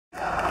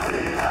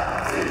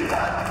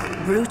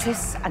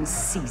Brutus and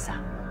Caesar.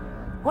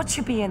 What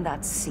should be in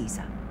that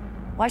Caesar?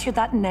 Why should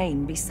that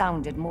name be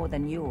sounded more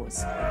than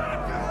yours?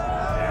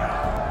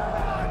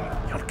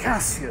 Your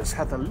Cassius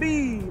hath a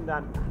lean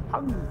and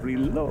hungry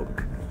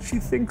look. She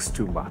thinks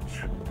too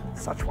much.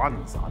 Such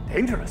ones are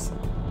dangerous.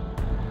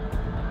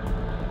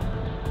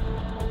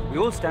 We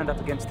all stand up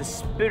against the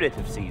spirit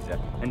of Caesar,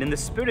 and in the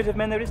spirit of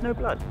men there is no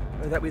blood.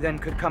 That we then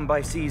could come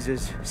by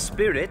Caesar's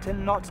spirit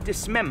and not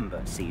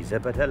dismember Caesar,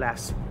 but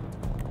alas,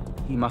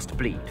 he must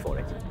bleed for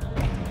it.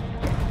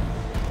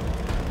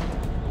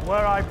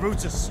 Were I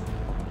Brutus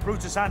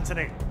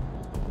Antony,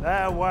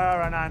 there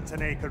were an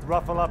Antony could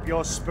ruffle up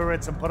your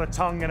spirits and put a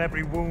tongue in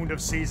every wound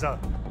of Caesar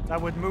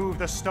that would move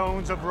the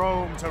stones of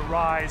Rome to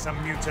rise a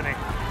mutiny.